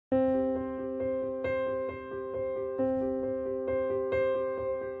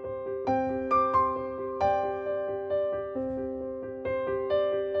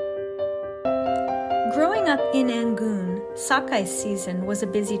up in Angoon, Sockeye season was a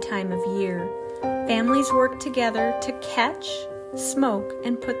busy time of year. Families worked together to catch, smoke,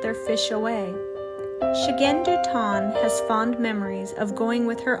 and put their fish away. Shgendootan has fond memories of going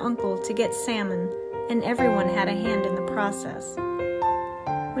with her uncle to get salmon, and everyone had a hand in the process.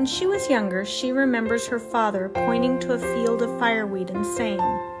 When she was younger, she remembers her father pointing to a field of fireweed and saying,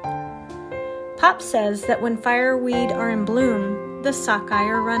 "Pop says that when fireweed are in bloom, the sockeye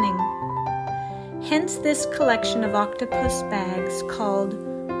are running." Hence this collection of octopus bags called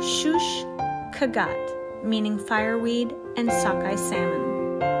Gáat, meaning fireweed and sockeye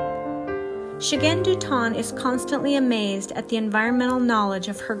salmon. Shgendootan is constantly amazed at the environmental knowledge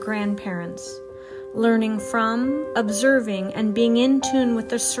of her grandparents. Learning from, observing, and being in tune with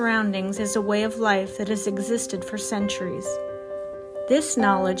their surroundings is a way of life that has existed for centuries. This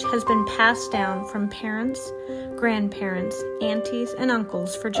knowledge has been passed down from parents, grandparents, aunties, and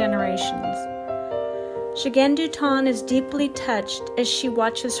uncles for generations. Shgendootan is deeply touched as she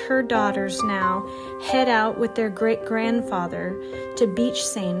watches her daughters now head out with their great-grandfather to beach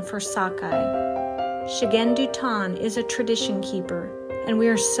seine for sockeye. Shgendootan is a tradition keeper, and we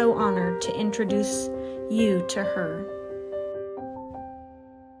are so honored to introduce you to her.